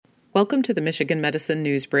Welcome to the Michigan Medicine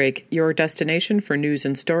Newsbreak, your destination for news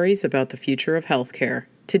and stories about the future of healthcare.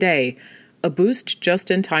 Today, a boost just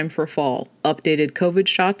in time for fall. Updated COVID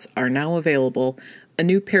shots are now available. A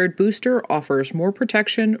new paired booster offers more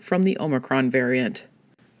protection from the Omicron variant.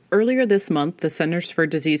 Earlier this month, the Centers for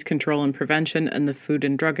Disease Control and Prevention and the Food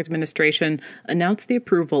and Drug Administration announced the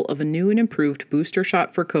approval of a new and improved booster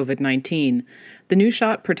shot for COVID-19. The new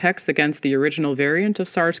shot protects against the original variant of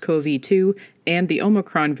SARS-CoV-2 and the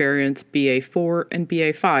Omicron variants BA4 and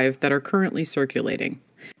BA5 that are currently circulating.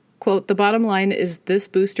 Quote, the bottom line is this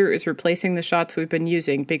booster is replacing the shots we've been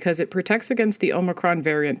using because it protects against the Omicron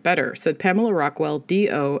variant better, said Pamela Rockwell,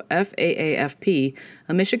 DO, FAAFP,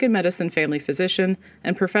 a Michigan medicine family physician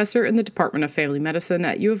and professor in the Department of Family Medicine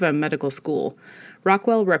at U of M Medical School.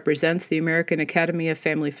 Rockwell represents the American Academy of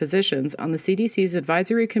Family Physicians on the CDC's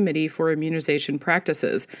Advisory Committee for Immunization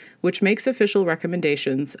Practices, which makes official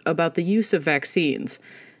recommendations about the use of vaccines.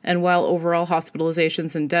 And while overall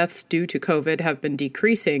hospitalizations and deaths due to COVID have been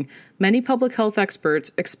decreasing, many public health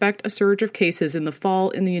experts expect a surge of cases in the fall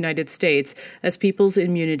in the United States as people's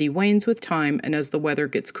immunity wanes with time and as the weather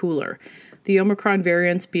gets cooler. The Omicron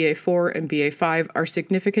variants BA4 and BA5 are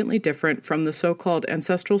significantly different from the so-called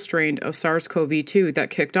ancestral strain of SARS-CoV-2 that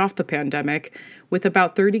kicked off the pandemic, with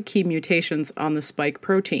about 30 key mutations on the spike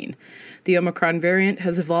protein. The Omicron variant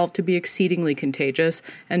has evolved to be exceedingly contagious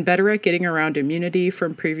and better at getting around immunity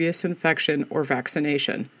from previous infection or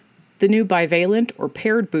vaccination. The new bivalent or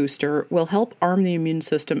paired booster will help arm the immune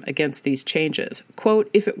system against these changes. Quote,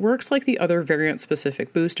 if it works like the other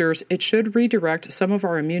variant-specific boosters, it should redirect some of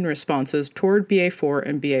our immune responses toward BA4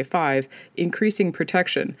 and BA5, increasing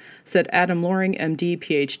protection, said Adam Loring, MD,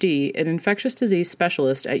 PhD, an infectious disease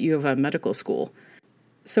specialist at U of M Medical School.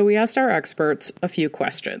 So we asked our experts a few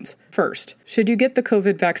questions. First, should you get the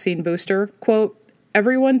COVID vaccine booster? Quote,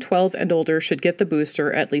 everyone 12 and older should get the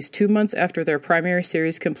booster at least 2 months after their primary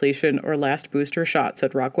series completion or last booster shot,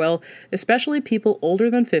 said Rockwell, especially people older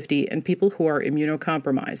than 50 and people who are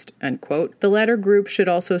immunocompromised, end quote. The latter group should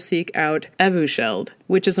also seek out Evusheld,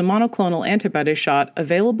 which is a monoclonal antibody shot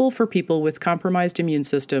available for people with compromised immune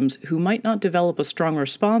systems who might not develop a strong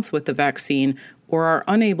response with the vaccine or are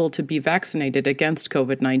unable to be vaccinated against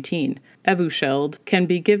COVID-19. Evusheld can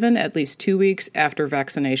be given at least 2 weeks after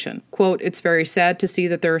vaccination. Quote, it's very sad to see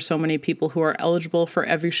that there are so many people who are eligible for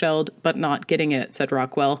Evusheld but not getting it, said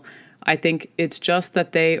Rockwell. I think it's just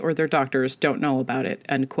that they or their doctors don't know about it,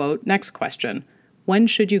 end quote. Next question. When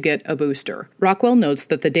should you get a booster? Rockwell notes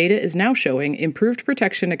that the data is now showing improved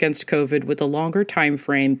protection against COVID with a longer time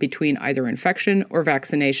frame between either infection or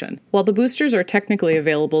vaccination. While the boosters are technically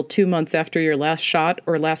available 2 months after your last shot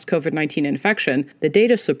or last COVID-19 infection, the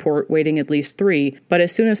data support waiting at least 3, but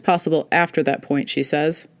as soon as possible after that point, she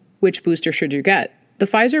says. Which booster should you get? The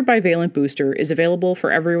Pfizer bivalent booster is available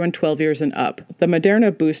for everyone 12 years and up. The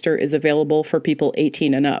Moderna booster is available for people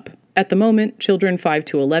 18 and up. At the moment, children 5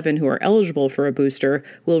 to 11 who are eligible for a booster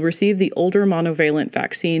will receive the older monovalent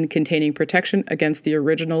vaccine containing protection against the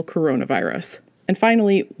original coronavirus. And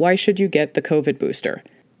finally, why should you get the COVID booster?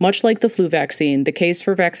 Much like the flu vaccine, the case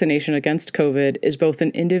for vaccination against COVID is both an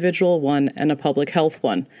individual one and a public health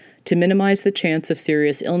one, to minimize the chance of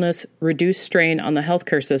serious illness, reduce strain on the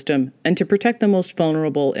healthcare system, and to protect the most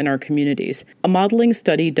vulnerable in our communities. A modeling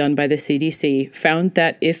study done by the CDC found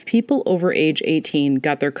that if people over age 18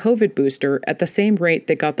 got their COVID booster at the same rate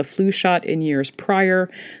they got the flu shot in years prior,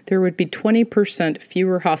 there would be 20%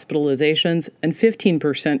 fewer hospitalizations and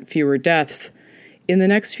 15% fewer deaths. In the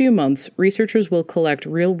next few months, researchers will collect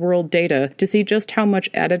real-world data to see just how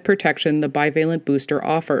much added protection the bivalent booster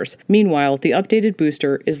offers. Meanwhile, the updated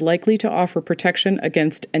booster is likely to offer protection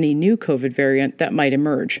against any new COVID variant that might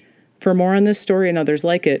emerge. For more on this story and others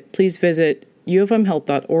like it, please visit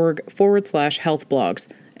uofmhealth.org/health blogs,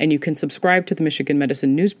 and you can subscribe to the Michigan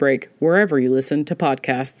Medicine Newsbreak wherever you listen to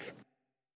podcasts.